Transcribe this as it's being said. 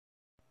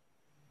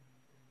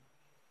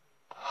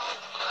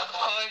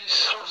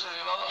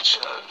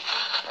show.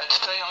 And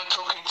today I'm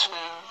talking to...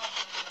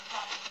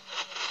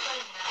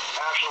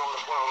 Nom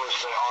DePlume is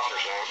the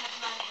author's name.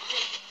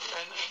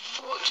 And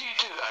what do you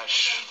do,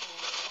 Ash?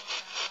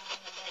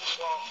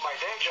 Well, my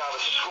day job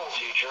is a school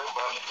teacher,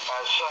 but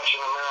as such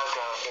in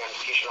America, and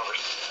teaching over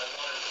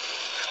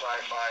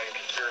sci-fi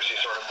and conspiracy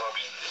sort of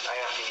books, I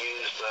have to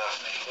use the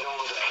Nom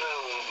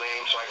DePlume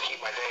name so I can keep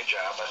my day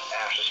job, but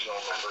Ash is still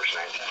my first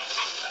name.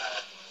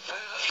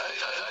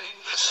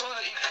 I saw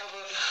that you cover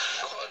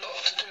quite a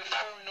lot to do with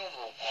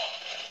paranormal.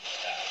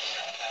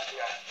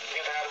 Yeah, you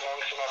can add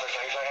along some other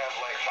things. I have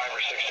like 5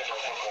 or 6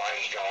 different book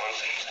lines going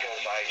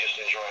because I just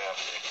enjoy a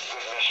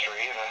good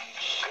mystery and a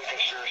good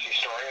conspiracy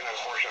story, and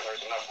unfortunately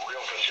there's enough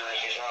real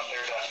conspiracies out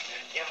there to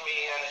give me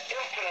an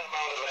infinite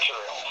amount of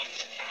material.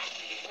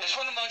 It's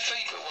one of my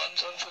favourite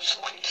ones. I was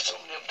talking to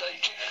someone the other day,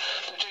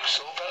 the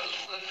Jigsaw, about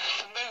the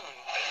moon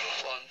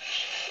one.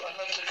 I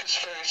love the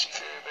conspiracy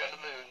theory about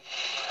the moon.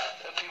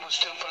 That people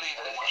still believe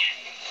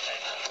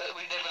that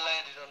we never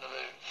landed on the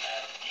moon,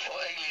 or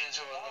aliens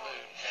are on the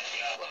moon.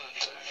 One of the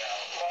two.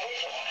 Well, I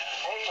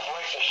hate to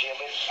break this to you,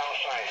 but I'm a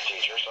science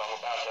teacher, so I'm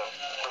about to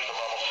push the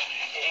bubble.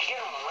 If you get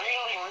a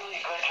really,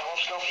 really good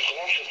telescope, you can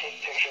actually take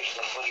pictures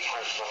of the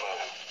footprints of the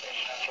moon.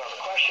 So the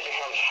question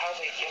becomes, how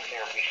they get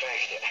there if we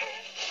faked it?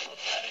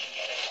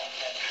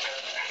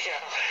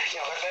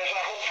 There's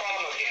that whole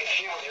problem of you can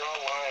see it with your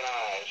own lying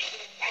eyes.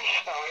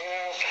 So,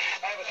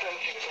 I have a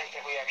tendency to think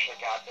that we actually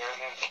got there,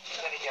 and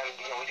then again,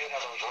 we do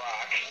have those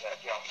rocks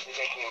that,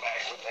 they came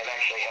back with that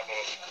actually have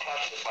been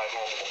tested by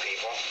multiple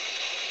people.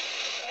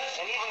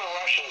 And even the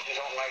Russians who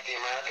don't like the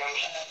Americans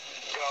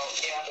go,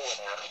 yeah, they're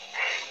there.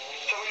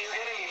 So when you're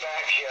hitting me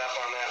back up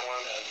on that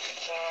one,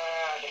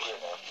 I think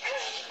you're there.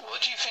 What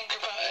do you think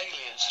about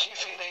aliens? Do you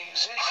think they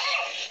exist?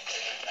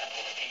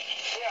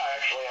 Yeah,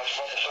 actually, as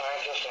both a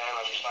scientist and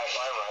as a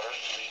sci-fi writer,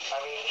 I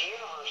mean, the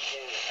universe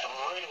is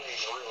really,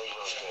 really,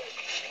 really big.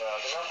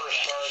 The number of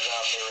stars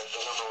out there is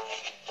the number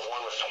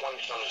one with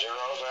 20-some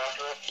zeros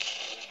after it.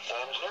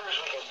 And as near as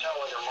we can tell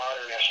under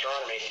modern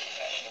astronomy,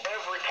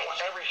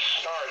 every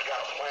star's got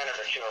a planet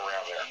or two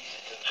around there.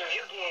 So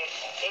you get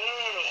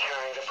any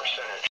kind of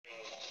percentage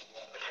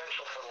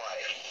potential for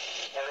life,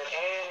 and then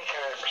any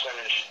kind of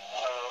percentage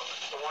of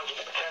the ones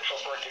with the potential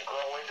for it to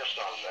grow into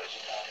something.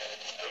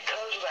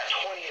 Because of that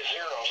 20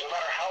 zeros, no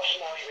matter how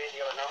small you made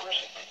the other numbers,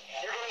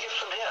 you're going to get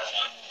some hits,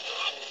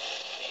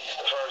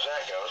 as far as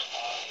that goes.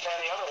 And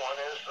the other one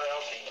is,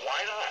 why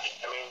not?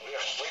 I mean,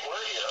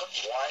 we're here.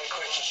 Why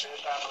couldn't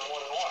this happen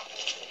more than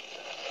once?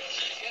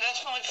 Yeah,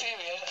 that's my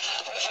theory.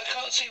 I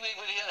can't see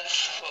anybody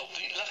else. Well,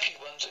 the lucky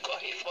ones that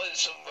got hit by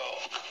some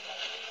rock,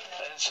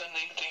 and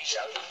suddenly these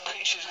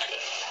creatures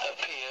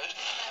appeared,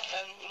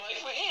 and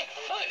we're here.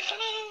 Right,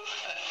 hello.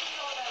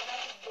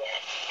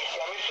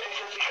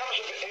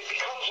 It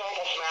becomes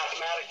almost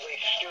mathematically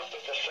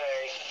stupid to say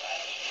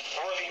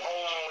we're the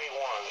only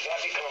ones.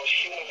 That becomes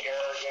human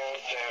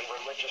arrogance and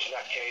religious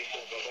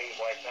nutcases and things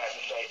like that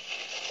to say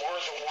we're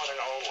the one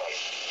and only.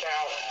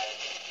 Now,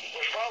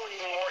 there's probably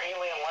even more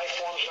alien life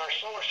forms in our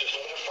solar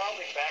system. There's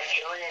probably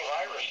bacteria and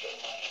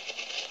viruses.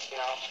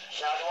 Now,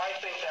 do I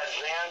think that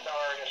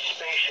Xandar and his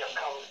spaceship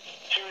come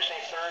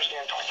Tuesday, Thursday,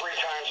 and 3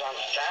 times on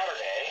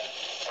Saturday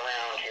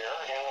around here?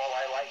 And while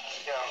I like,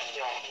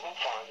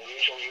 MUFON, the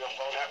Mutual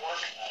UFO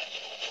Network,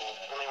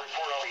 and they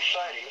report all these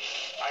sightings,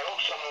 I hope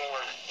some of them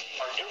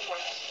are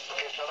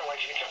duplicates.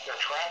 Otherwise, if you took their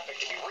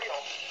traffic to be real,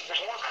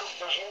 there's more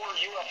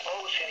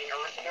UFOs hitting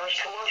Earth than there's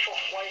commercial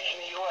flights in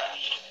the U.S.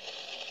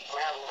 I'm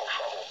having a little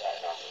trouble with that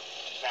number.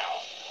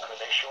 Now, could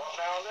they show up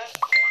now and then?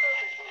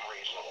 Perfectly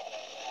reasonable.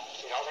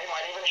 They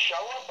might even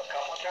show up a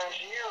couple of times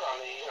a year on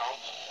the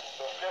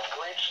 5th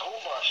grade school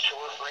bus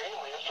tour for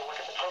aliens to look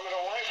at the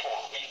primitive life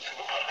forms.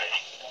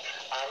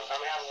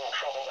 I'm having a little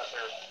trouble that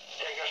they're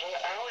taking us. And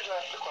I always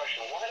ask the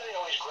question, why do they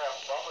always grab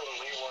Bubba and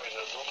Leroy and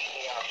they're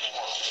looking out of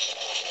swamp?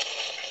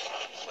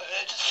 Well,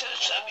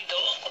 just shut me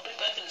door. I'll be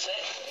back in a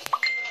sec.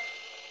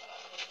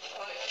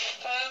 Right,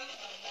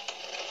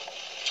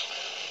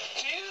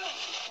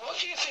 what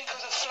do you think of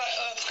the flat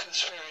Earth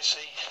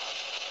conspiracy?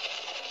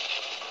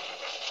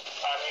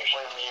 I'm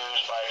usually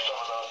amused by some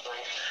of those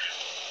things.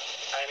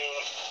 I mean,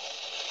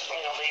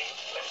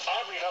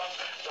 oddly enough,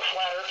 the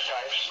flat Earth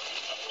types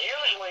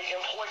usually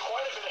employ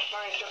quite a bit of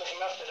scientific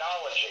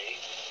methodology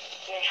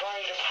in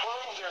trying to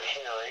prove their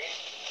theory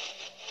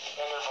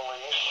and their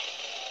beliefs.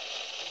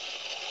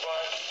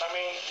 But, I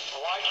mean,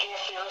 why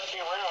can't the Earth be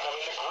round? I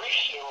mean, the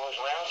Greeks knew it was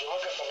round. You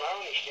look at the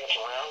moon, you see it's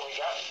round. We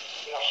got,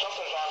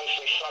 something's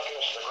obviously sucking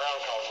us to the ground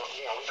called,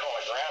 we call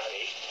it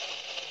gravity.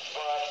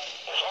 But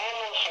it's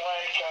almost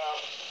like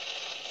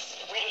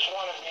we just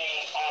want to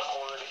be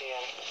awkward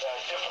and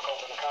difficult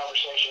in the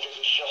conversation because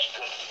it's just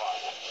good fun.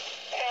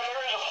 And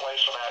there is a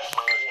place for that,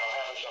 for,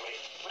 having somebody,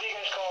 what do you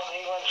guys call it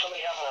in England?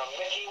 Somebody having a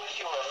Mickey with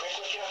you or a Mick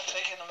with you?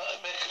 Taking a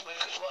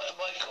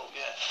Michael,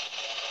 yeah.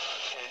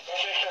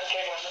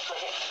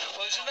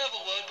 Well, there's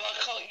another word, but I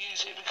can't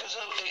use it because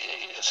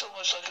it's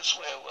almost like a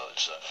swear word,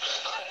 so.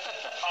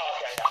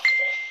 Okay.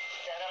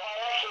 And if I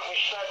accidentally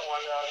said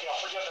one,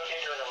 forgive the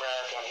ignorant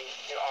American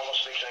who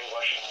almost speaks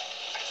English.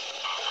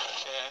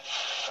 Yeah,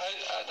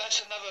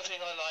 that's another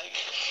thing I like,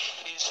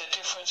 is the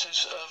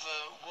differences of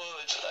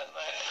words and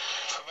that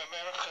from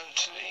American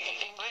to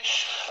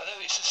English. Although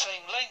it's the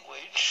same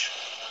language,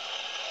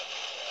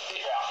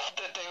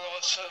 that there are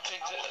certain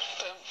things that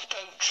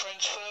don't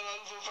transfer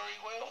over very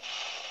well.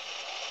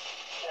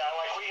 Yeah,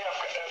 like we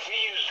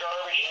use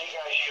garbage and you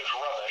guys use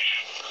rubbish.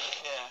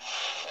 Yeah,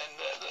 and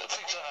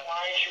things like that.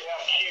 Lines, you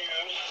have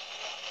cues.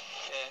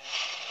 Yeah,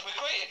 we're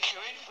great at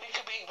queuing. We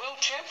could be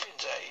world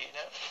champions at it, you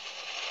know.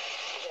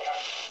 Yeah.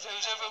 If there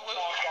was ever a world...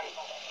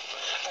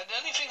 And the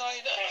only thing I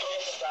know...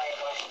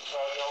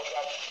 So,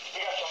 we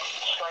got some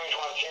strange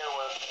ones here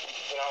where,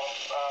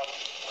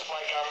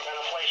 like in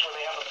a place where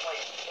they have the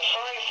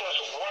sign says,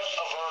 what's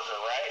a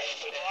burger, right?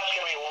 But that's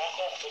going to be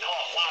local. We call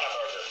it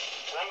Whataburger.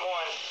 And I'm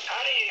going,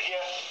 how do you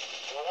get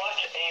what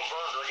a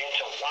burger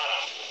into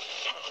Whata?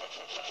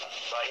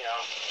 But,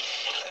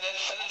 And the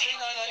thing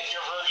I like...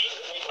 Your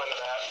version is equal to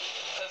that.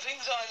 The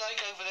things I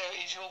like over there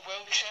is your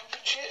world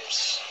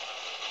championships.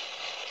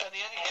 And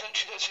the only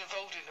country that's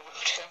involved in the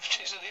World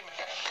Championships are the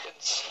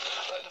Americans,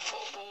 like the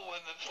football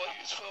and the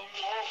baseball.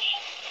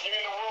 You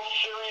mean the World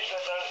Series that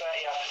does that?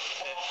 Yeah.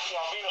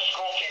 Being a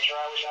school teacher,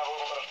 I always have a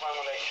little bit of fun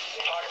when they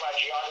talk about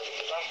geography,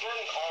 because I've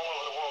been all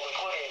over the world,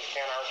 including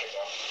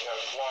Antarctica.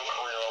 Long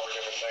career over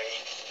different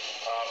things,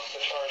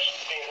 as far as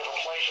being in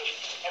different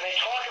places. And they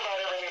talk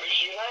about everything. There's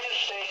the United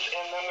States,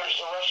 and then there's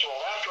the rest of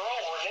the world. After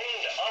all, we're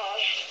named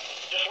us.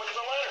 Just look at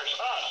the letters,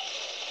 us.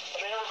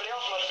 And then everybody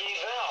else must be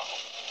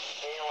them.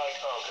 And you're like,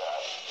 oh,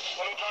 God.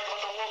 Let me talk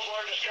about the world's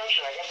largest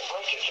country. I got to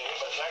break it to you,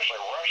 but it's actually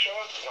Russia.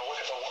 Look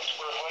at the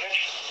square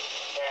footage.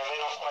 And they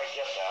don't quite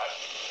get that.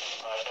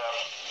 But,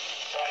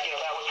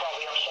 that would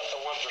probably upset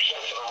the 1%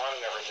 that are running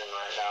everything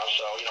right now.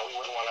 So, we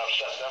wouldn't want to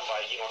upset them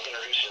by,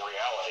 introducing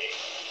reality.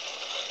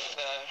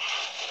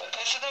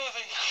 That's another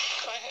thing.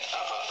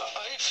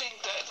 I think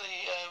that the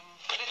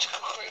political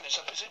correctness,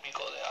 I presume you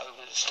got that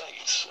over the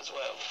States as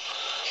well,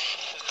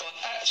 has gone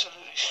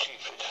absolutely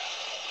stupid.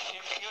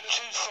 You're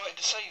too frightened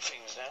to say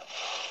things now.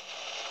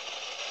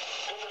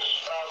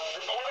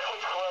 The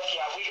politically correct,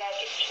 we got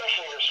to,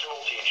 especially your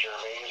school teacher. I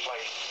mean, it's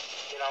like,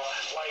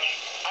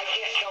 I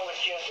can't tell the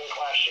kids in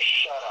class to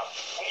shut up.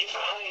 Will you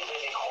kindly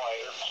be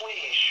quiet, or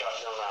please shut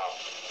your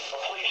mouth, or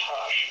please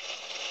hush.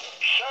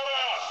 Shut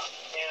up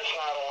is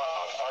not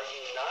allowed. Are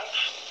you nuts?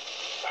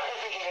 I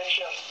mean, it's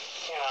just,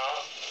 we're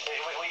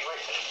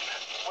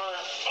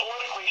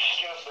politically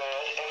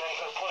stupid, and then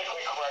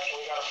politically correct, and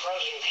we got a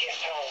president who can't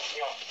tell, 5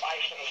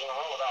 sentences in a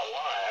row without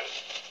lying,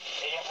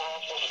 and yet we're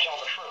all supposed to tell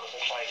the truth.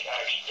 It's like,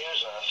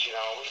 excuse us,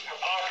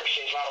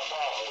 hypocrisy is not a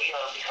problem. We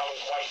are becoming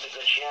quite the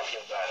good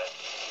champions at it.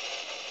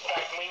 In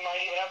fact, we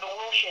might even have the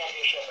world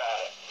championship at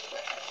it.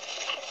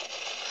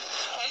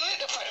 I like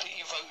the fact that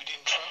you voted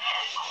in Trump.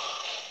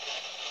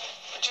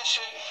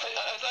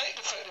 I like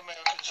the fact that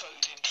Americans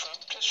voted in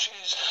Trump.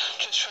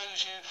 Just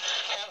shows you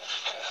how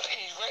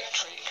his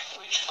rhetoric,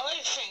 which I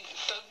think,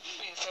 don't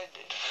be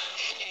offended,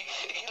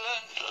 he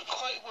learned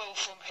quite well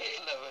from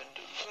Hitler and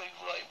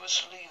people like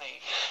Mussolini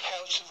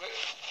how to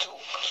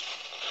talk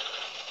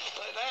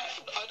like that.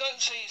 I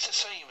don't see it's the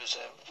same as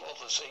them,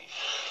 obviously.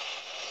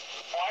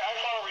 Well, I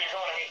follow where you're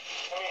going.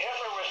 I mean,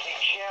 Hitler was the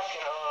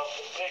champion of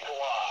the big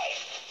lie.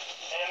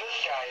 And this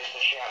guy is the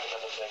champion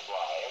of the big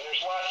lie. And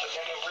there's lots of,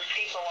 and they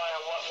repeat the lie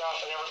and whatnot,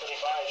 and everybody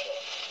buys it.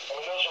 I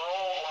mean, those are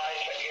old lies,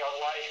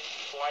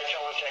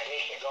 lie-telling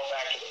techniques that go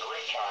back to the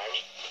Greek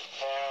times.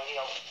 And,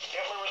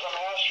 Hitler was a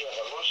master of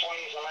it.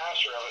 Mussolini's a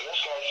master of it. And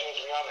this guy seems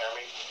to be on there. I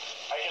mean,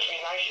 I'd just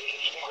be nice if he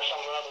could speak with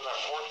someone other than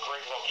that 4th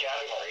grade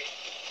vocabulary.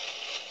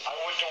 I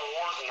went to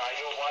Wharton. I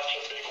know lots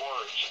of big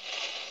words.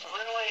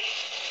 Really?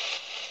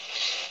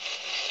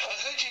 I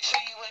heard you say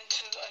you went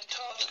to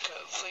Antarctica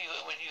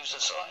when you was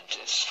a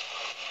scientist.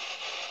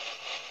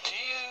 Do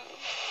you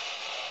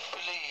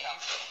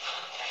believe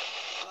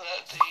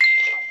that the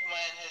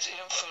man has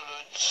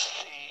influenced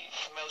the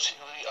melting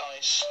of the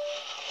ice,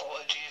 or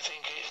do you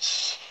think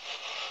it's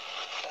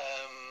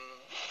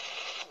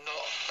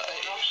not a...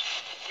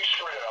 We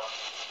screwed it up.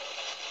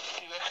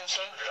 You reckon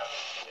so? Yeah.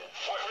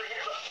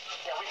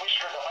 We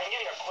screwed up. I can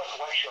give you a quick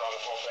lecture on the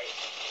whole thing.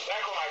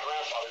 Back when my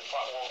grandfather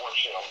fought World War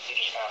II, he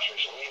just passed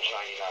recently, he was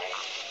 99.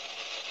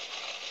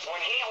 When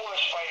he was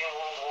fighting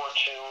World War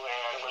II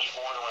and was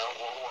born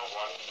around World War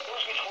I, there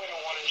was between 1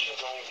 and 2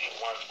 million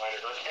people on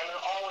planet Earth, and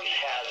there always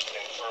has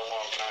been for a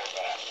long time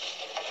back.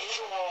 At the end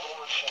of World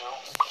War II,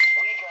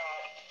 we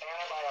got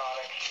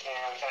antibiotics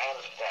and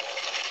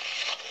anesthetics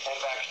and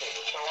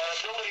vaccines. So our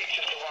ability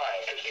to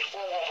survive, because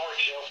before World War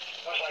II,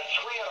 it was like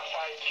 3 out of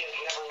 5 kids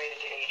never made it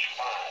to age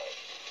 5.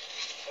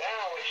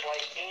 Now it's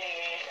like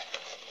 88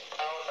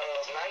 out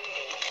of 90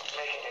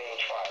 making it to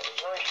age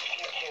 5. Very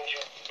few kids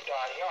who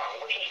die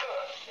young, which is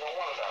good. You don't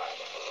want to die.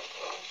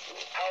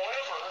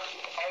 However,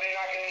 are they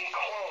not going to eat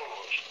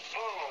clothes,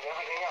 food,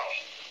 everything else?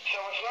 So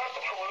it's not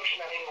the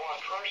pollution that any one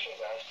person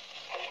does.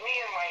 It's me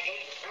and my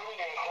 8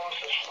 billion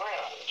closest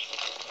friends.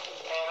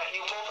 And if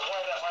you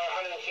multiply that by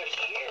 150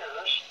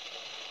 years,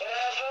 it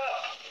adds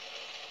up.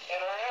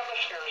 And our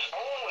atmosphere is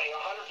only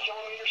 100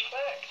 kilometers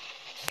thick.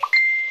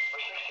 Or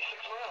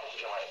 66 miles,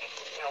 like,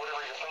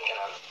 whatever you're thinking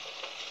of.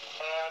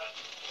 And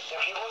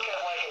if you look at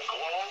like a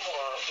globe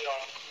or,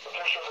 a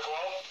picture of the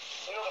globe,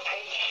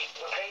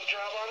 the paint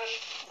job on it,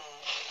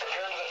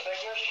 compared to the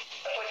thickness,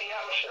 that's like the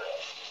atmosphere.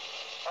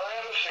 Our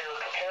atmosphere,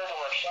 compared to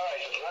our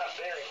size, is not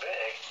very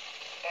big,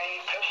 and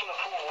you piss in the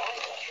pool long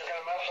enough, you're going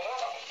to mess it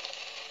up.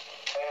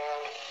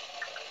 And,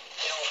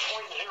 0.04%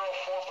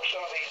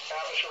 of the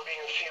atmosphere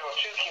being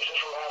CO2 keeps us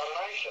from having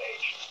an ice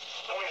age.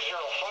 0.05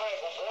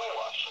 will boil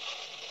us.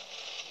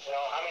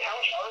 How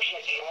much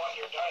arsenic do you want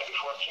in your diet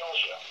before it kills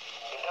you?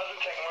 It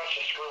doesn't take much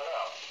to screw it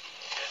up.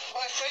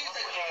 My favorite.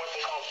 We're doing what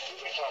they call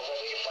supercells. I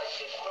think it's like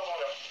the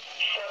equivalent of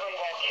 7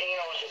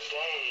 volcanoes a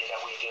day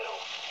that we do.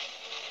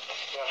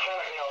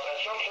 At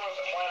some point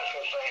the planet's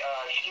going to say,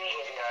 excuse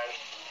me guys,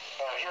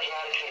 here's an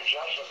attitude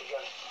adjustment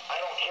because I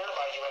don't care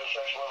about you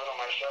insects living on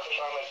my surface.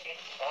 I'm a big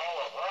ball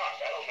of rock.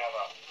 I don't have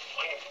a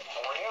clean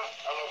ammonia.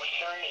 I'm a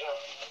series of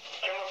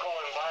chemical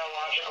and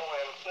biological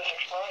and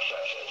physics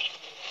processes.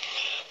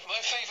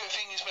 My favourite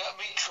thing is about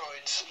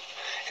meteoroids.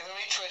 If a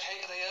meteoroid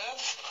hit the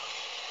Earth,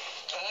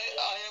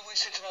 I always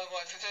said to my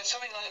wife, if there's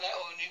something like that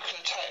or a nuclear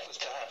attack was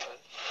to happen,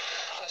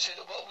 I said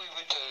that what we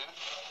would do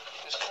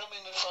is come in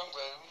the front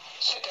room,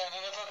 sit down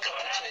and have a cup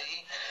of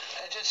tea,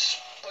 and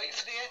just wait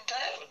for the end to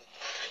happen.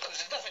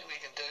 Because there's nothing we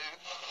can do.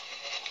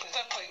 There's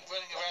no point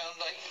running around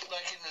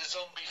like in the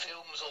zombie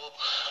films or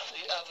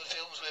the other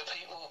films where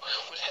people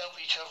would help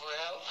each other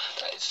out.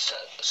 That is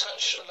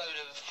such a load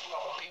of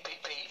beep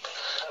beep beep.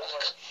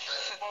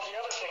 Well, the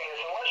other thing is,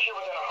 unless you're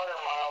within 100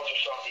 miles or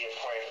so of the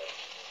equator,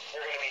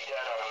 you're going to be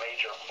dead on a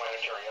major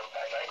planetary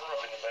impact. I grew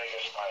up in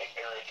Vegas by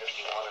Area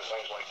 51 and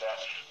things like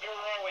that. We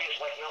were always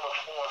like number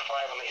 4 or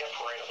 5 on the hit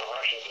parade if the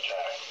Russians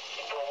attacked.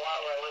 For a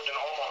while I lived in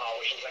Omaha,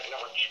 which was like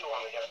number 2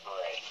 on the hit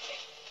parade.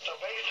 So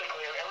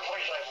basically, every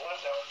place I've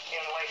lived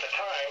in length of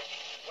time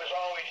was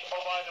always,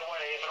 oh, by the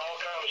way, if it all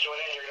comes to an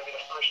end, you're going to be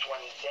the first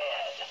one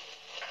dead.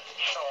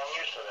 So I'm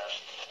used to this.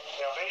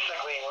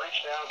 Basically,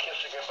 reach down,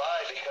 kiss it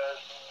goodbye, because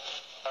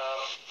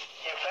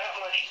if that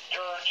much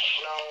dirt,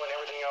 snow, and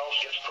everything else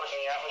gets put in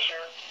the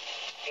atmosphere,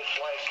 it's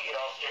like, you're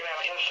going to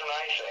have an instant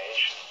ice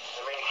age.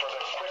 For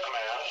the quick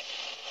math,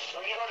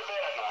 when you go to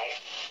bed at night,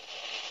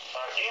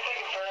 do you think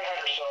in Fahrenheit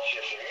or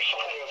Celsius here? You're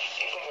still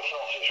thinking in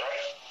Celsius,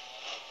 right?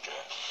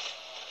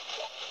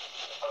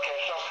 Okay,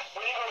 so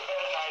when you go to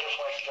bed at night, it's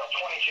like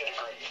 22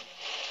 degrees.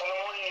 In the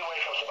morning, you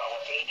wake up to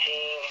about, 18,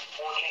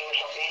 14 or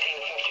something,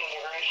 18 to 15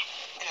 degrees?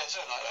 Yeah,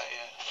 something like that,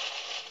 yeah.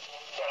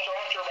 Yeah, so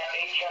after about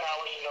 8-10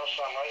 hours of no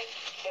sunlight,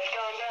 it's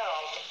gone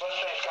down, let's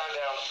say it's gone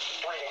down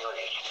 3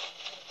 degrees.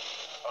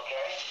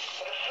 Okay?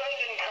 But the sun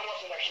didn't come up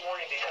the next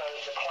morning because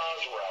the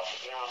clouds were out.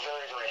 They were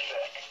very, very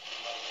thick.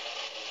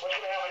 What's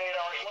going to happen 8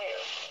 hours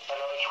later?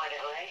 Another 3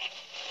 degrees?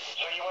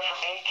 So you went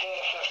from 18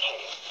 to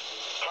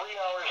 15.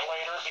 3 hours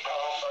later, 10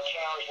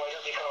 hours later,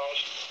 it becomes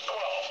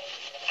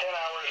 12. 10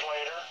 hours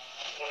later,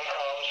 it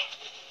becomes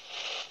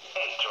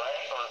 8,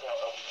 right? Or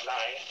 9.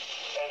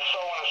 And so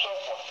on and so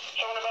forth.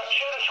 So in about 2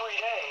 to 3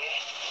 days,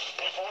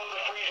 it's below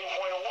the freezing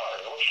point of water,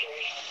 in which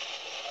case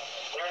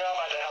you're not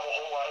about to have a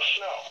whole lot of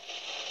snow.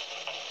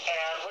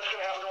 And what's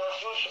going to happen to our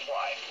food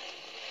supply?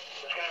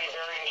 It's going to be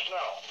buried in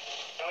snow.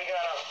 And we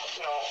got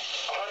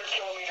 100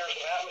 kilometers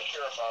of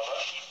atmosphere above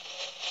us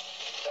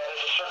that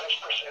is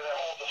that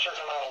holds a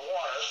certain amount of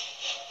water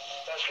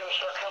that's going to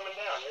start coming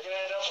down. You're going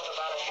to end up with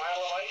about a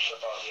mile of ice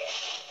above you.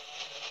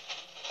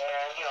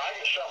 And, I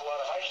can shovel a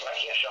lot of ice, but I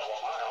can't shovel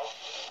a mile.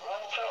 I'm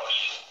all toast.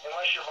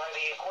 Unless you're by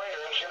the equator,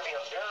 it's going to be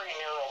a very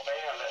narrow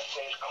band that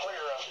stays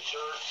clear of the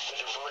dirt, the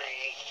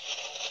debris,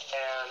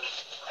 and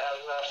has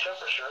enough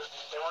temperature,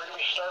 then we're going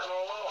to be starting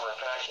all over. In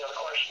fact, the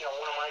question, in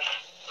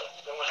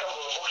a couple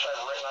of the books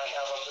I've written, I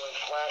have them doing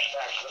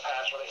flashbacks to the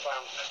past where they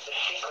found the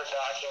secret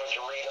document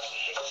to read up the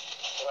secret,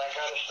 that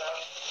kind of stuff.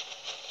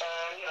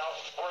 And,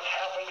 where it's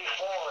happened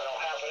before and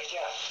it'll happen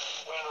again.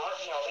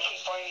 They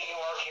keep finding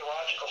new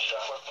archaeological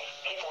stuff where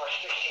people are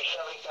 60,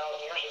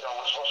 70,000 years ago.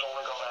 We're supposed to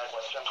only go back,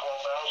 10,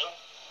 12,000?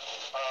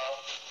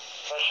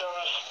 That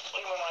shows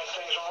human-like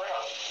things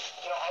around.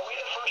 Are we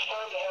the first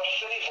time to have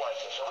cities like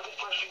this? Are we the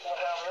first people to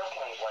have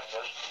airplanes like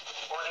this?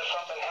 Or did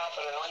something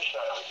happen and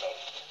reset everything?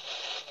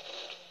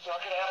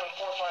 It could happen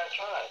 4 or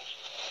 5 times.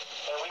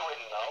 And we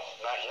wouldn't know.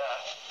 Not yet.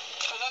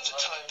 So that's a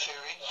time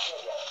theory.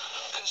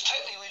 Because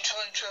technically we're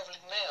time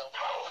travelling now.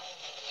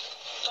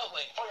 Don't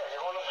we? Oh yeah,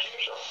 you're going to the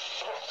future.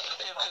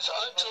 Yeah, because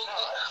I'm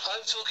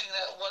talking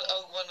at 1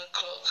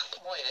 o'clock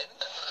my end,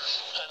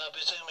 and I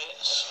presume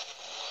it's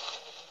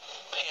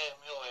PM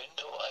your end,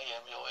 or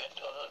AM your end,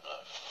 I don't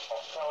know.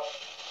 Well,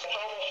 it's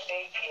almost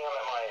 8 p.m.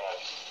 at my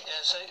end. Yeah,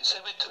 so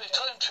we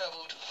time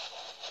travelled,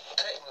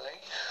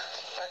 technically,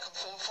 back and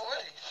forth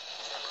already.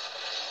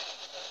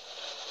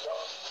 Yep.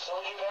 So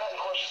we do that, and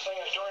of course the thing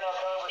is, during our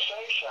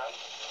conversation,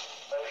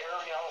 here,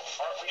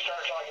 we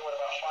started talking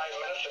about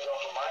 5 minutes ago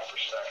from my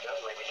perspective,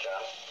 maybe 10.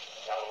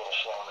 Got a little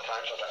slow on the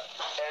time sometimes.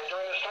 And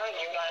during this time,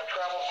 you and I have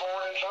traveled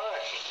forward in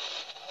time.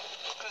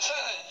 That's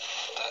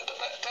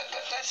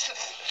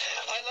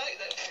I like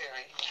that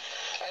theory.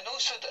 And also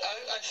also,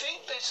 I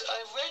think this,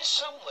 I read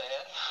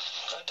somewhere,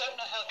 I don't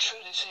know how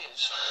true this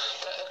is,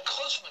 that a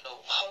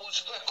cosmonaut holds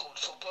record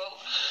for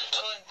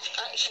time,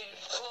 actually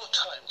for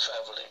time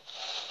travelling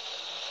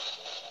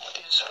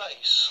in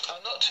space.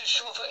 I'm not too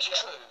sure if that's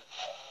true.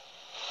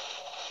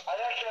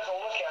 I'd actually have to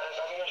look at it.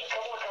 I mean, there's a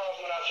couple of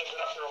cosmonauts that have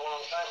been up there a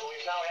long time, but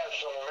we've now had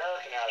some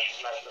American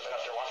astronauts that have been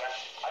up there a long time.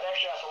 I'd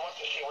actually have to look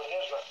to see what it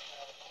is, but,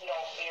 you know,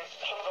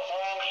 some of the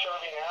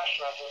long-serving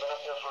astronauts have been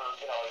up there for,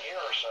 you know, a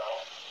year or so,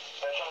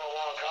 and some of the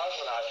long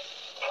cosmonauts.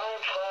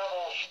 Time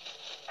travels,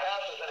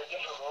 passes at a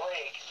different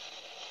rate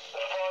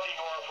the farther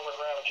you are from a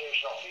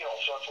gravitational field,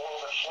 so it's a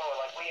little bit slower.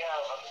 Like, we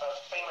have a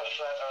famous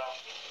set of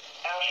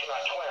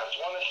astronaut twins.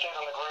 One that stayed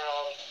on the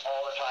ground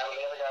all the time, and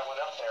the other guy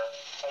went up there.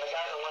 And the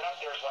guy that went up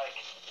there is like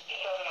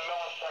 7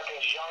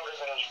 milliseconds younger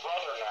than his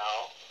brother now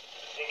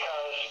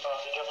because of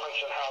the difference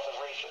in how the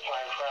rates of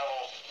time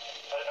travel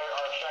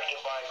are affected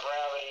by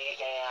gravity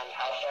and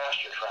how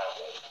fast you're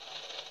traveling.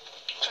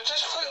 So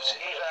just proves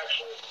it. He's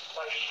actually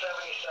like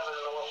 77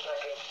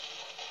 milliseconds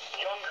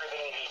younger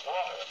than his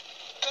brother.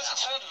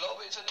 Doesn't sound a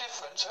lot, but it's a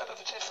difference. Out of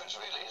a difference,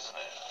 really, isn't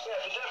it? Yeah,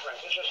 it's a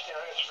difference. It's just, you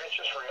know, it's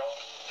just real.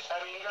 I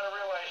mean, you got to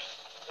realize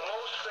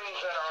most things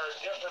that are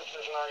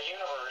differences in our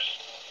universe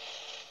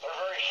are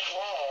very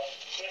small.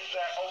 It's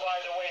that, oh,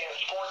 by the way, it's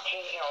 14,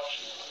 you know,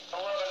 it's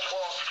 11,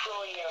 12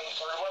 trillion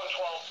or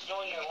 11, 12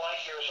 billion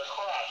light years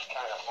across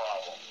kind of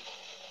problem.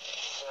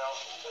 You know,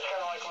 it's kind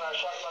of like when I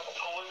was talking about the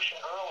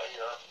pollution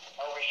earlier.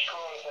 Are we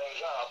screwing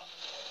things up?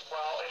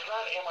 Well, it's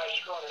not am I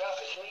screwing it up.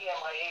 It's me and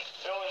my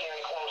 8 billion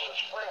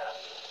closest friends.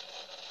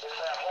 It's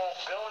that whole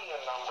billion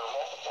number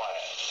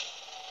multiplied.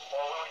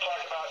 Or when we talk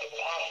about the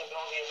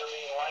possibility of there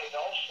being life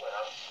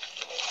elsewhere,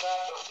 it's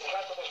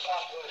not that this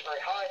possibility is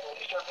very high, but when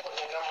you start putting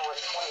a number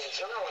with 20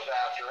 zeros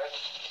after it,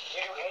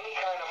 you do any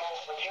kind of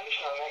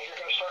multiplication on that, you're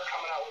going to start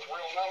coming out with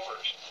real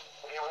numbers.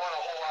 If you want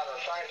a whole lot of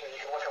the science, you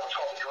can look at what's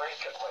called the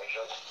Drake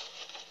equation.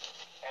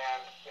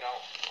 And, you know,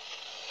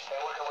 and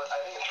look at what, I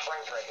think it's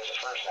Frank Drake is his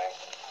first name,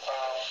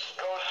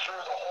 goes through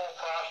the whole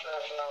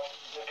process of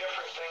the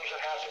different things that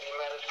have to be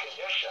met as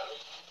conditions,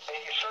 and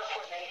you start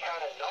putting any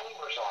kind of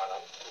numbers on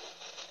them,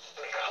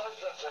 because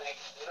of the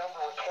number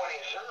with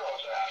 20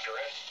 zeros after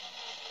it,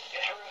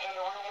 it turns into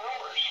real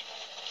numbers.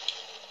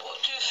 What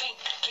do you think?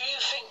 Do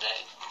you think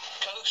that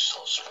ghosts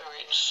or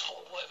spirits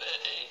or whatever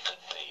it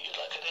could be,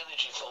 like an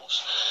energy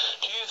force,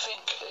 do you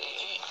think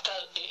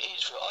it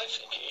is real? I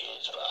think it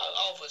is, but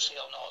obviously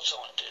I'm not a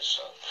scientist,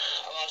 so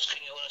I'm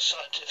asking you on a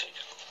scientific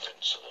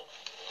principle.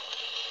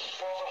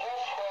 Well, the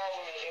whole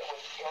problem you get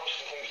with ghosts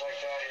and things like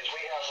that is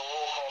we have a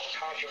rule called the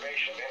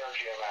conservation of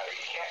energy and matter.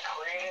 You can't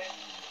create it,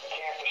 you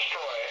can't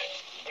destroy it,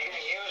 you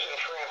can use it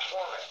and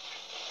transform it.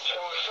 So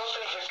if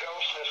something's a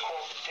ghost and is,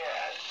 quote,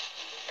 dead,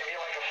 it'd be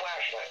like a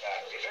flashlight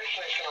battery.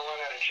 Eventually it's going to run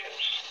out of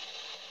juice.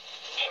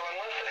 So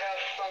unless it has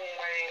some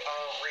way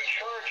of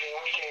recharging,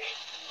 in which case,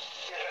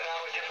 is it now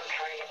a different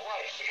kind of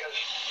life? Because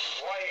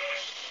life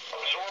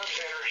absorbs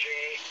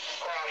energy,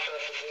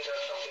 processes, and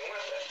does something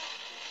with it.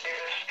 If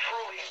it's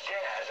truly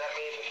dead, that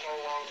means it's no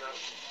longer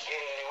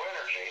getting new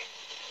energy.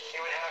 It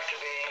would have to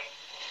be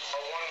a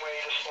one-way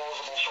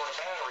disposable sort of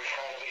battery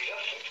kind of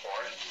existence for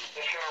it.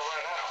 It's going to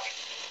run out.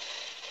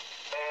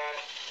 And,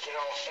 you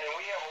know, and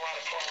we have a lot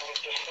of problems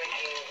just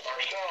thinking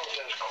ourselves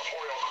as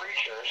corporeal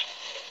creatures.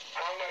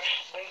 How much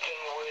thinking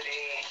would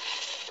a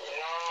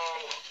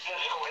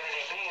non-physical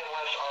entity be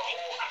unless our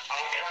whole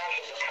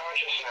concept of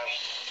consciousness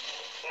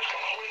is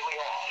completely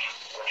off?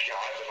 Which, you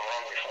know, I've been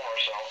wrong before,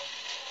 so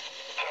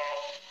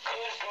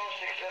could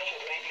ghosts exist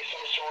as maybe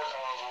some sort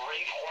of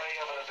replay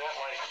of an event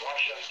like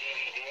watching a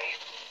DVD,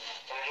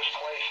 and it just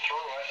plays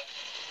through it?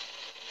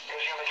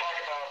 Because, you know, they talk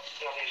about,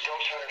 you know, these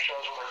ghost hunter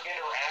shows where they're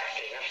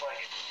interacting. It's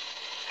like,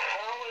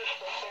 how is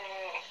the thing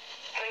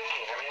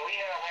thinking? I mean, we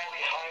have all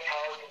these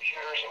high-powered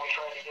computers that we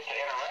try to get to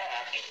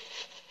interact,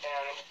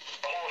 and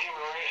the whole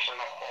human race, or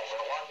not all, but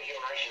a lot of the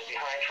human race is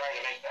behind trying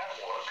to make that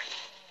work.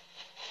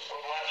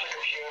 With lots of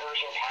computers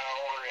and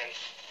power and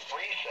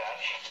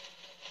resets,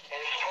 and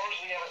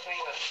supposedly you have a thing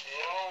with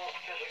no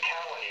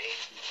physicality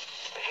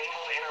is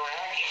able to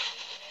interact.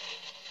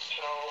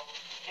 So,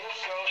 if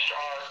ghosts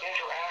are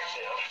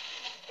interactive,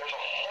 there's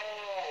a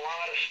whole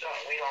lot of stuff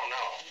we don't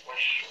know,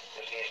 which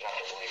is easy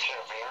enough to believe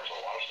too. I mean, there's a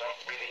lot of stuff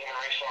we, the human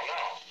race, don't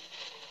know.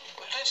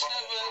 Well, let's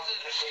know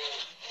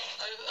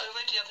I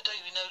read the other day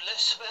we know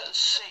less about the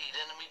sea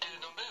than we do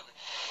the moon.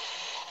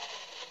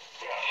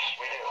 Yes,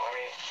 we do. I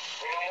mean,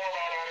 we know more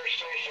about outer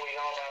space than we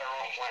know about our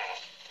own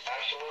planet.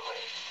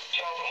 Absolutely.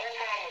 So the whole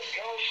problem with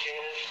ghosts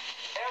is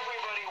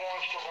everybody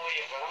wants to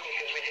believe them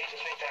because we hate to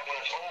think that when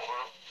it's over,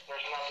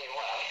 there's nothing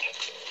left.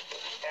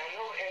 And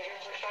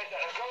besides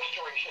that, a ghost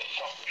story is just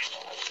selfish.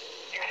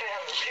 You can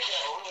have a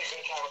really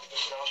good time with a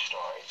good ghost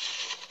story,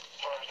 as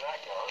far as that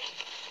goes,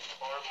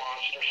 or a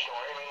monster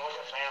story. I mean, look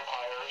at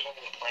vampires and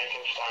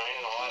Frankenstein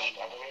and all that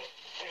stuff. I mean,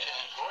 there's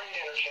great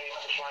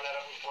entertainment to find out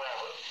of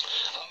forever.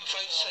 I'm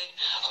afraid to say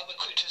I'm a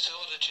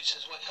cryptozoologist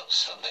as well,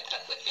 so I don't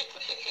know.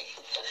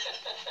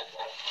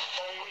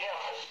 I mean, we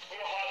have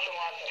lots and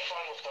lots of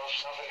fun with those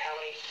stuff, and how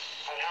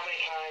many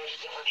times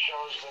different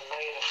shows have been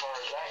made as far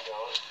as that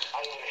goes. I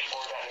even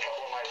explored that in a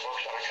couple of my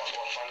books on a couple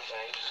of fun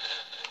things.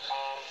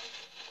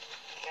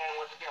 And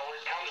what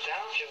it comes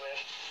down to is,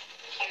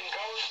 can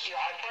ghosts,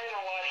 I find it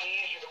a lot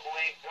easier to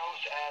believe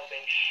ghosts as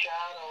a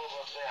shadow of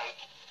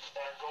events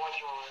that are going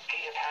through a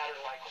repeated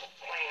pattern like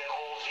playing an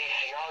old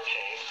VCR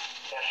tape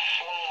that's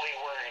slowly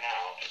wearing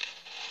out.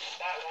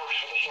 That works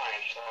for the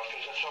science stuff,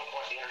 because at some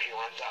point the energy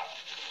runs out.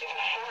 If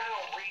it's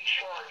somehow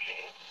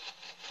recharging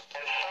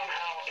and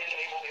somehow is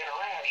able to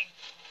interact,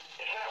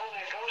 it's not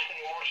really a ghost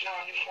anymore, it's now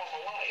a new form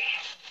of life.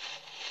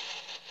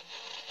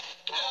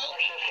 The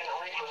question is, can it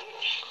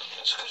reproduce?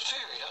 That's a good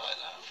theory, I like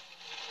that.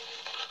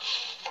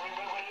 I mean,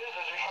 but what it is,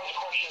 it becomes a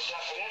question of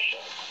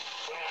definition.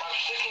 I mean, if I'm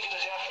sticking to the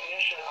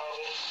definition of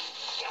it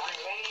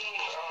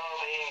remains of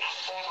a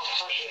former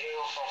person who,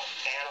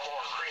 animal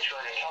or creature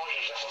or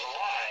intelligence that was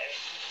alive,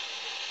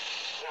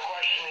 the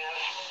question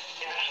is,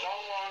 if it's no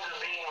longer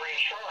being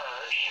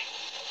recharged,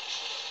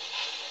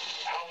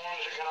 how long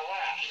is it going to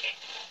last?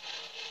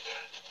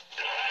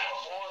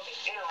 Or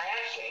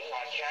interacting,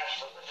 like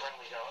Casper the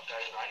Friendly Ghost,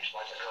 that's nice,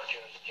 like the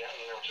cartoon as a kid,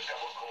 and there was a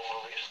couple of cool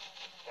movies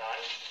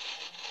done.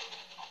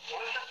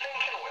 What is it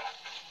thinking with?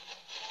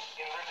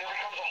 There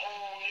becomes a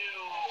whole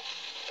new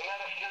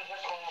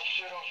metaphysical,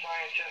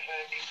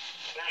 pseudoscientific,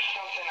 there's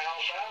something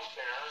else out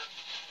there,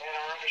 and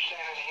our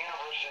understanding of the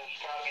universe has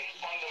got to be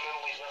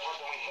fundamentally different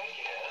than we think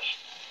it is.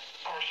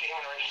 Of course, the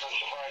human race has been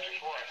surprised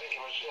before. I think it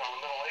was, in the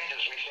Middle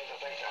Ages, we seem to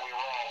think that we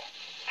were all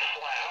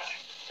flat,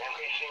 and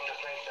we seem to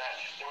think that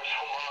there was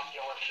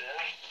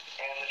homunculuses,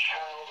 and the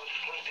child was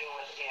sleeping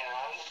within,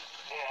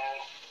 and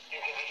you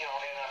can be, in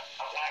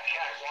a black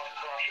cat walk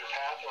across your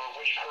path, or a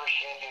witch curse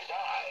you and you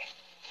die.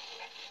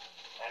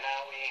 And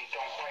now we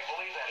don't quite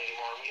believe that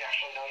anymore. We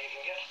actually know you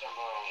can get to the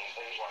moon and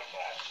things like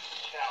that.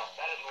 Now,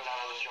 that doesn't mean I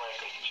don't enjoy a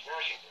good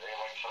conspiracy theory.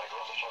 Like I said, I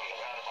grew up in Southern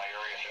Nevada by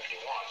Area 51.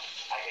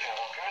 I can have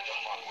all kinds of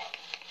fun with it.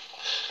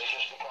 It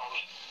just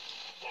becomes,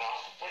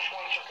 which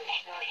ones are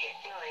conspiracy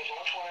theories and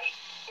which one is,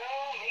 no,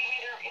 maybe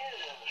there is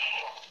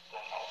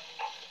something else.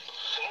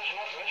 Because there's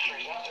enough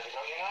mysteries out there to go,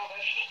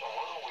 that's just a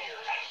little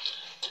weird.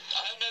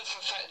 I know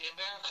for a fact the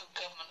American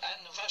government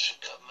and the Russian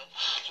government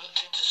looked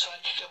into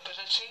psychic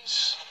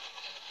abilities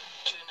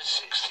during the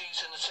 60s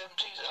and the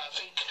 70s. I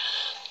think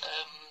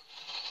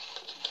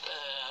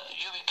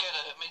Yuri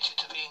Geller admitted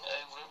to being a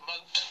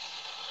remote.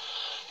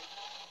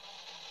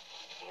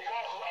 You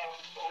got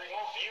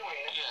remote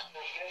viewing. Yeah.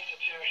 There's an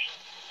institution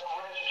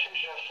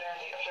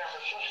in San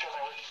Francisco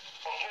that was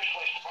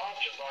officially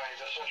sponsored by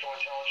the Central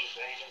Intelligence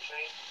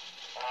Agency.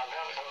 I'm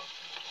having a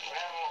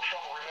little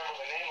trouble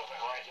remembering the name of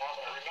it right now,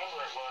 but I remember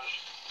it was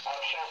out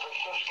of San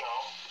Francisco,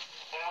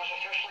 and it was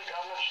officially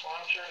government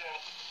sponsored and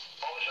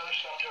all this other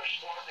stuff to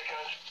explore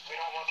because we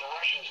don't want the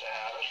Russians to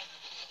have it.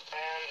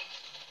 And,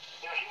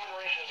 human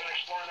race has been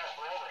exploring that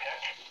forever.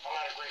 Heck, I'm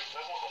not a great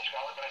biblical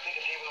scholar, but I think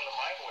it's even in the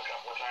Bible a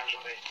couple of times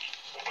where they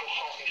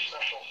consult these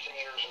special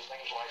singers and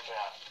things like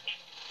that.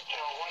 So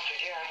once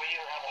again, we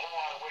either have a whole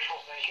lot of wishful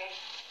thinking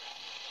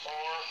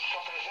or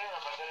something's there,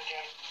 but then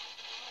again,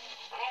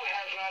 who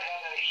has not had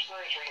that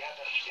experience where you had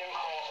the skin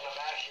crawl up in the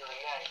back of your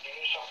neck, you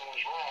knew something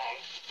was wrong,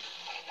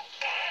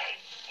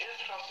 did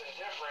something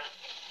different,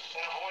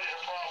 and avoided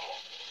a problem?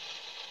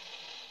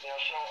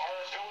 So our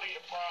ability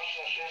to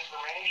process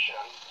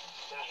information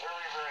is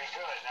very, very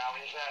good. Now,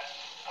 is that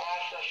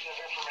processing of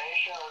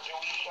information, or do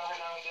we every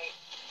now and then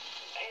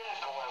get a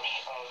glimpse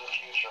of the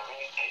future? I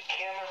mean,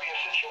 can there be a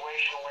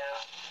situation where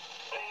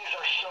things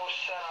are so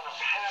set on a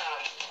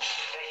path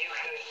that you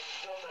could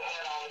tilt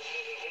ahead on the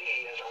DVD,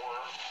 as it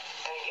were,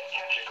 and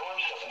catch a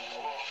glimpse of it, a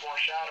little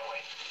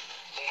foreshadowing,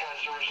 because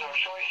there was no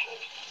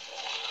choices?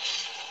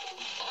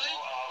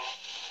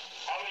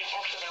 How many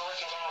books have been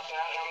written about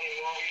that? How many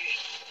movies?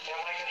 And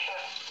like I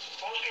said,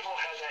 most people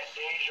have that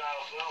deja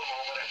vu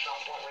moment at some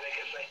point where they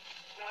can say,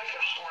 I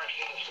could have sworn I've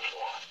seen this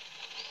before.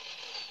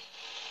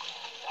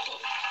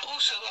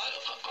 Also,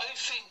 I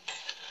think,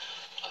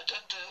 I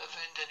don't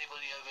offend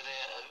anybody over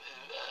there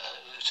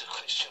who's a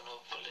Christian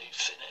or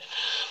believes in it,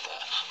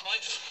 but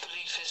my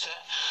belief is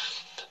that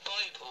the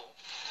Bible,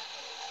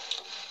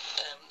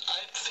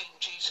 I think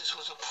Jesus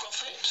was a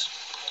prophet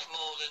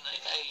more than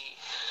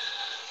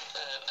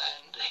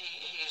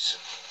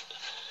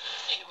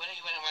and when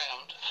he went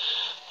around,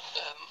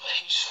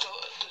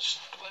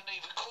 when they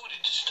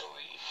recorded the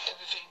story,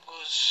 everything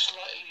was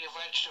slightly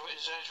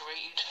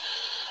exaggerated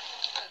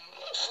and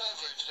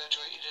further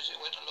exaggerated as it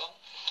went along.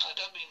 I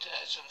don't mean that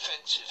as an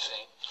offensive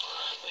thing,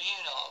 but you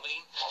know what I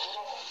mean.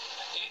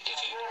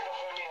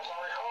 If I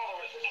recall, there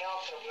was the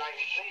Council of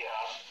Nicaea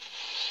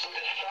who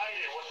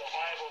decided what the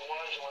Bible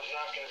was and was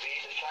not going to be,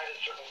 decided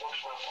certain books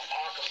were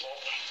apocryphal,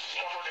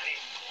 some were to be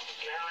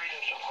buried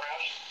and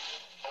suppressed.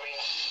 I mean,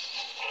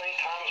 St.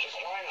 Thomas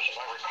Aquinas, if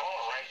I recall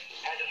right,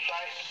 had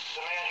decided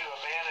the man who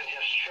abandoned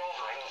his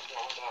children,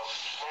 with a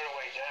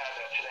runaway dad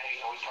that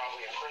today, he's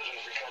probably in prison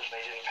because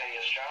they didn't pay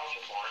his child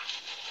support,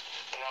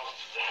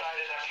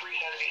 decided that priests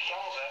had to be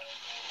celibate,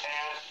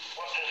 and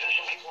what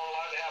position people were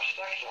allowed to have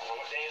sex on, and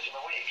what days of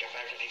the week. In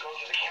fact, if you go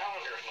to the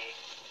calendar he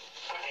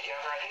put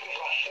together, I think it's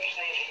about 6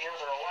 days a year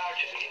they're allowed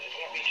to, because it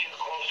can't be too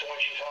close to when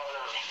she's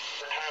having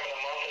her time of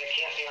the month, and it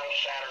can't be on a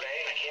Saturday,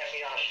 and it can't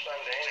be on a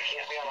Sunday, and it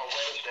can't be on a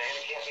Wednesday, and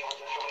it can't be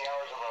within so many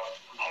hours of a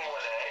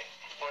holiday.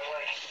 It was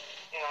like,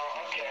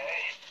 okay,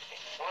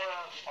 we're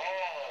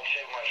all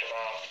too much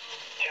about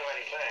too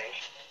many things.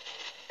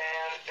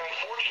 And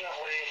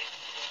unfortunately,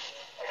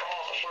 I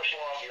call it the first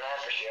law of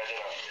bureaucracy. I did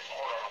a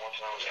report on it once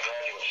when I was a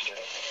graduate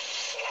student.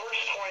 The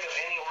first point of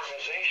any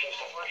organization is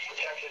to first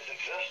protect its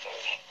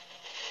existence,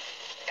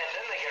 and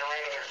then they get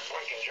around to their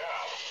freaking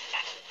job.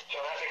 So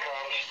that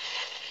becomes,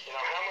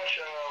 how much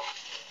of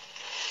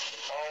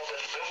all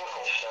this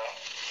biblical stuff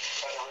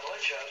and the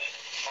religions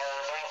are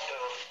about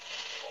the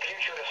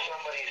future to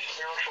somebody's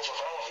spiritual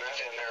development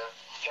and their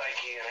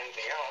psyche and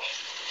anything else,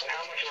 and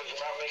how much of it is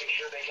about making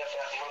sure they get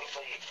that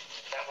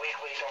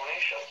weekly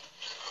donation.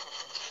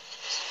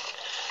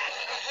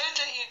 I heard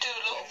that you do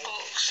a lot of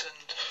books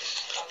and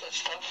other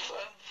stuff.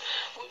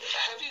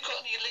 Have you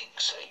got any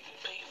links that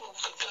people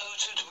can go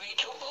to read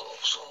your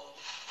books? Or?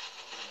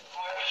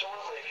 Oh,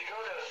 absolutely. If you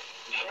go to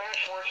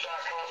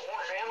smashwords.com or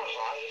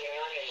Amazon, you can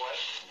learn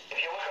English. If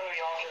you look under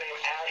the author name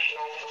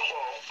Nom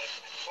DePlume,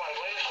 my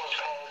latest one's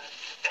called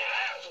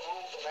The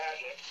Rules of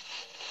Magic.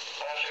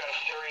 I also got a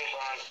series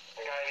on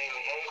a guy named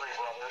the Angry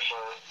Brothers,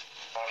 or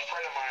a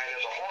friend of mine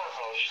is a horror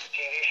host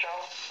TV show,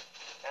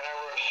 and I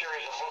wrote a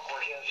series of books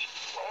where his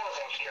horror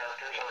host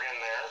characters are in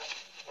there,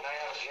 and I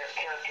have a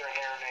character in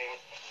there named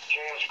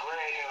James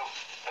Gray, who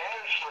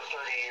vanished for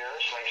 30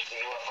 years, thanks to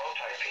UFO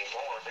type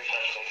people, or at least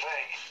that's what they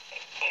think,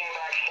 came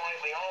back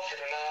slightly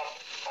altered, and now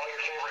all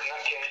your favorite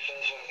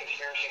nutcases and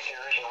conspiracy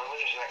theories and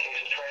religious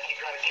nutcases trying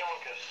to kill him,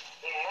 because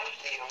he must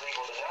be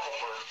illegal to devil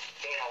for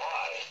being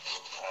alive.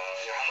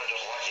 I'm not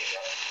just lucky.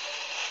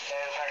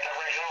 And in fact,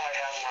 right now I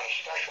have him on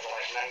special for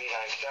like 99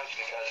 cents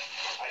because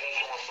I need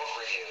some more book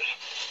reviews.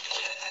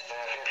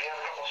 And if you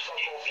have a couple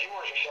special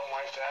viewers or something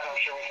like that, I'm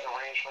sure we can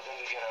arrange for them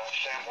to get a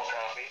sample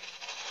copy.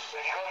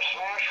 But if you go to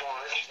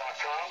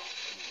smashwords.com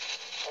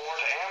or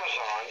to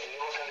Amazon and you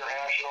look under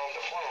Nom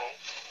DePlume,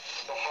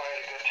 you'll find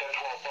a good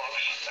 10-12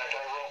 books. In fact,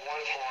 I wrote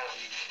one for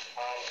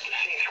the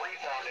C3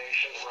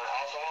 Foundation for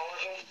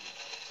alcoholism.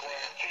 We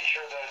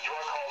feature the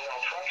drug called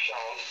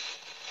naltrexone,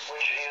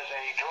 which is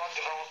a drug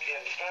developed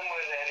in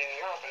Finland and in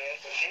Europe, and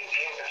it's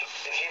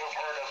even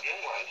part of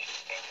England,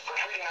 for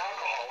treating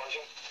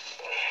alcoholism,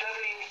 with a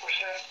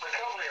 70%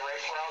 recovery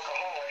rate for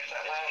alcoholics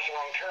that lasts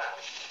long term,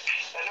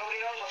 that nobody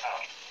knows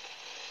about.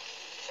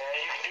 And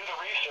you can do the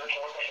research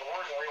and look at the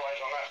word and realize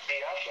I'm not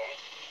BSing.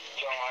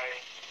 So I,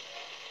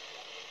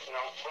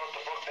 wrote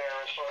the book there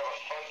as sort of a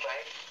fun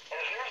thing. And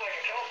as near as I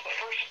can tell, it's the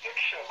first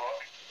fiction book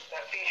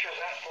that features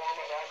that form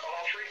of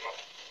alcohol treatment.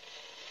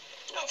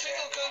 I think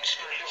I'll go to...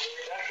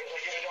 I give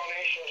a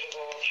donation to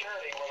the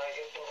charity when I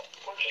get the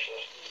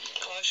purchases.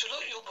 I shall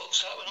look your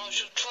books up and I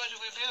shall try to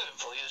review them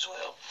for you as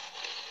well.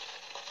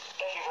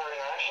 Thank you very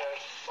much. And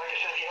like I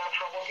said, if you have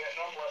trouble getting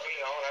them, let me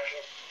know, and I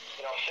can,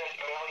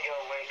 mail you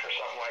a link or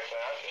something like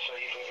that, so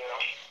you can get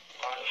them.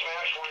 On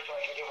Smashwords, I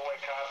can give away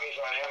copies.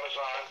 On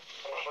Amazon,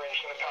 I'm afraid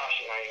it's going to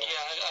cost you $99. Yeah,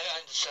 I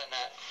understand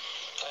that.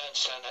 I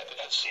understand that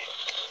because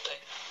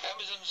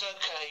Amazon's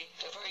okay,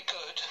 they're very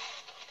good,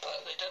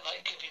 but they don't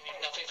like giving you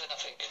nothing for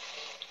nothing.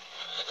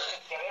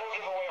 Yeah, they don't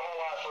give away a whole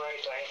lot for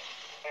anything.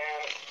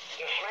 And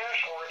the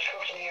Smashwords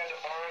hooks me into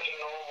Barnes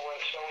 & Noble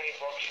and Sony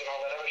Books and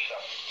all that other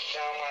stuff.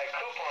 Now, my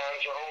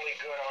coupons are only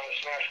good on the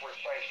Smashwords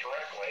sites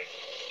directly,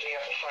 so you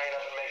have to sign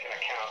up and make an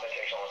account. That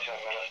takes all 10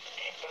 minutes.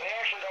 But they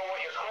actually don't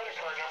want your credit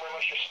card number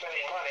unless you're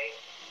spending money,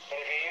 and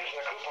if you're using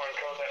the coupon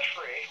code, that's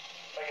free.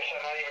 Like I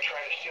said, not even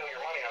trying to steal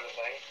your money on the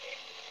thing.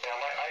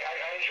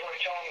 I enjoy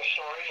telling the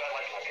stories. I'd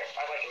like to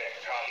make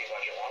a coffee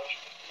budget once.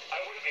 I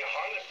wouldn't be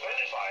offended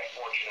by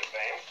fortune and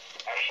fame.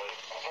 Actually,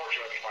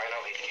 fortune would be fine. I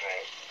don't need the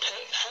fame.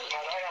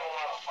 But I have a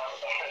lot of fun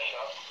with that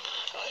stuff.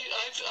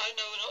 I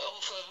know an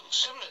author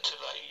similar to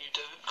that you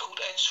do called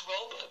S.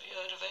 Rob. Have you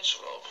heard of S.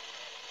 Rob?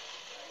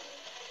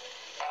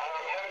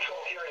 I'm having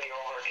trouble hearing you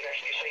over a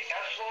connection. You say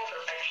S-Rob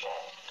or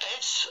X-Rob?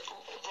 S.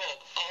 Rob,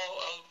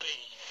 R-O-B.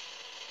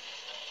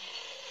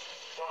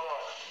 No.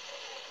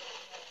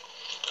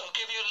 I'll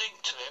give you a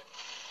link to him.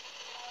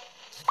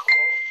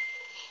 Okay.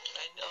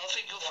 And I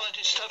think you'll find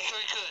his stuff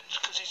very good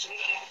because he's...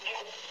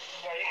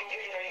 Yeah, you can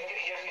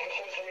send it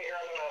to me here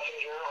on the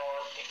messenger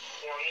or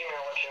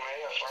email it to me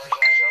as far as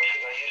that goes,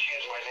 because I used to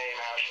use my name,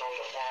 Nom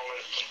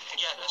DePlume.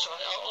 Yeah, that's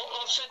right.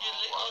 I'll send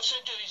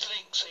you his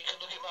link so you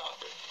can look him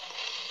up.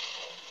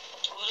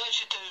 What I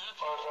should do,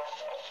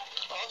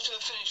 after I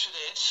finish with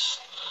this,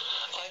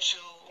 I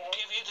shall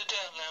give you the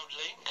download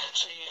link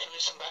so you can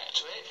listen back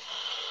to it,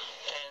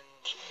 and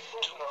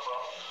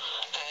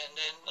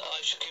then I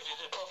shall give you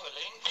the proper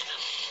link,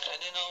 and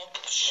then I'll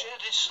share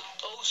this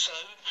also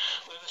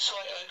with a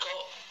site I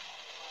got.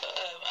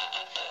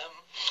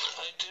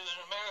 I do an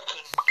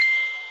American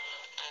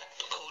app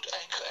called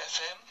Anchor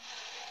FM,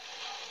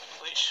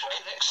 which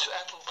connects to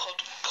Apple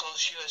Podcasts.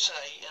 Podcast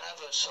USA and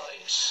other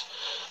sites,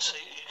 so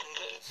you can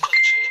go to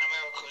it in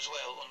America as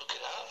well and look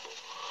it up.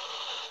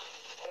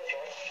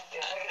 Okay.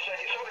 Yeah, like I said,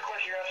 some of the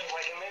questions you're asking,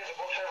 like in many of the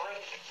books I've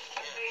written,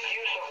 I make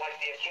use of like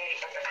the occasion,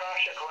 like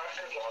Akashic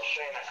records, if I'm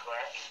saying that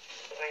correct,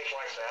 and things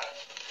like that.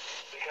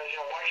 Because,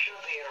 why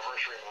should the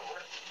universe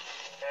remember?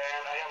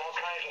 And I have all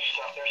kinds of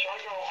stuff there. So I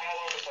go all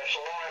over the place. So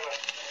while I'm a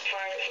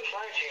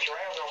science teacher,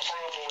 I have no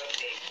problem with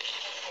the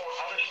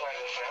other side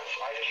of the fence.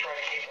 I just try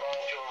to keep it all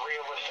to a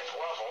realistic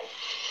level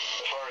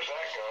as far as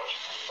that goes.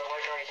 But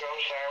like on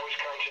ghosts, I always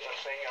come to the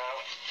thing of,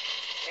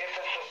 if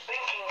it's a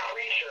thinking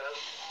creature,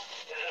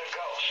 is it a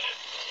ghost?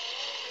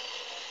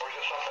 Or is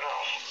it something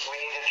else?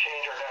 We need to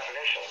change our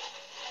definition.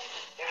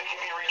 If it can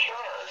be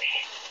recharged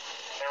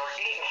or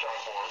eaten in some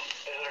form,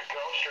 is it a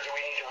ghost or do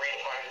we need to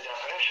redefine the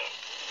definition?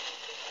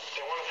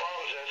 So one of the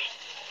problems is,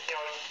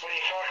 when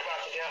you talk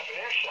about the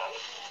definition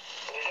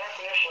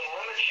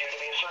limits you to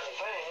be a certain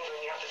thing, then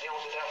you have to deal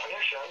with the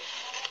definition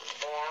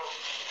or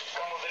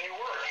come with a new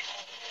word.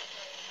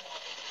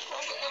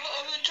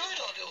 I've enjoyed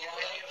our little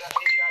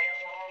Maybe I have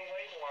the wrong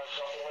label on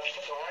something. Let's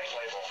put the right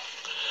label.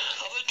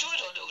 I've enjoyed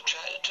our little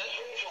chat. Change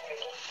the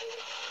label.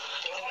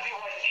 A lot of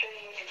people like to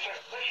change.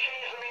 Let's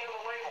change the meaning of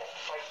the label.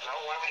 Like, no,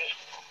 why don't we just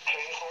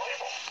change the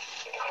label?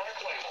 Get the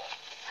correct label.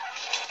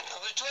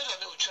 I've enjoyed our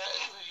little chat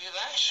with you,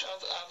 Ash.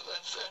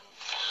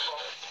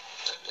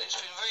 It's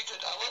been very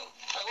good. I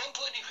won't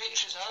put any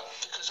pictures up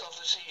because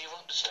obviously you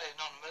want to stay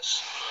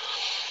anonymous.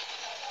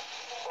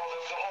 Well,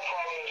 the whole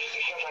problem is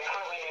since I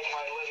currently make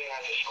my living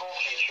as a school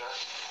teacher,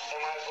 and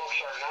my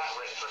books are not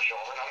written for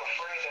children, I'm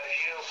afraid that if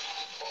you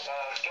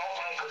don't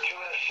like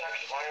gratuitous sex,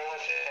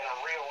 violence, and a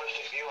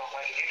realistic view of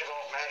like if you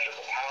develop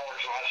magical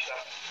powers and all that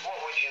stuff, what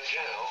would you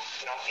do?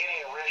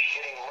 Getting rich,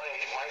 getting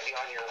laid might be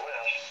on your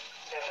list.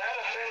 If that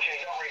offends you,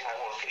 don't read my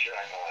work because you're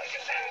not going to like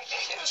it.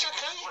 That's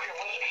okay.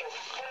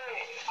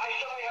 Hey, I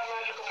suddenly have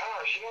magical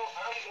powers.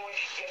 I'm going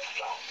to get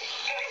some.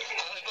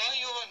 I admire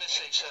your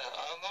honesty, sir.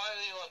 I admire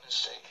your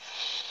honesty.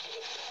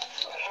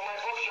 So my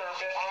books are a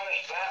bit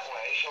honest that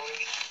way. So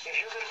if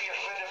you're going to be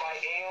offended by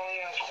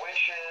aliens,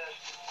 witches,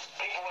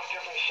 people with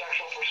different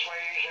sexual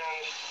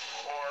persuasions,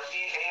 or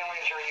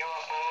aliens or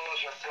UFOs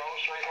or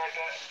ghosts or anything like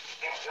that,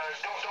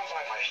 don't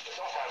buy my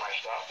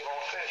stuff. It will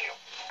offend you.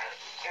 Okay.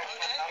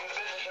 I'm in the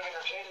business of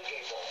entertaining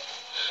people.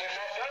 If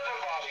that doesn't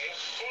bother you,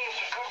 hey,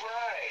 it's a good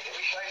ride. And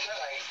besides that,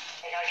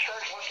 I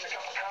charge less than a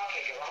cup of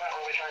coffee because I'm not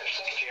really trying to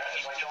stick it to you. I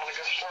just like telling a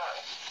good story.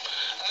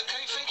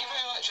 Okay, thank you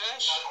very much,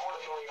 Ash.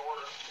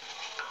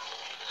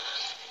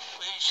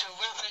 We shall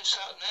wrap this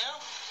up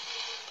now,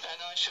 and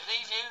I shall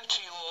leave you to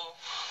your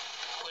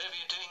whatever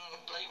you're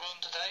doing later on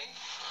today.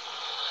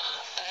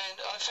 And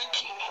I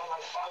thank you.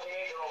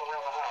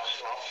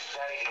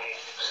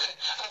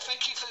 I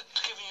thank you for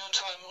giving your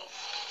time.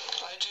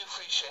 I do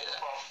appreciate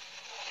that.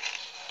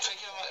 Thank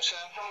you very much,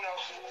 sir. Someone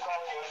else will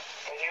call you,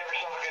 and you have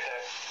yourself a good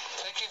day.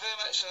 Thank you very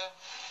much, sir.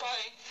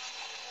 Bye.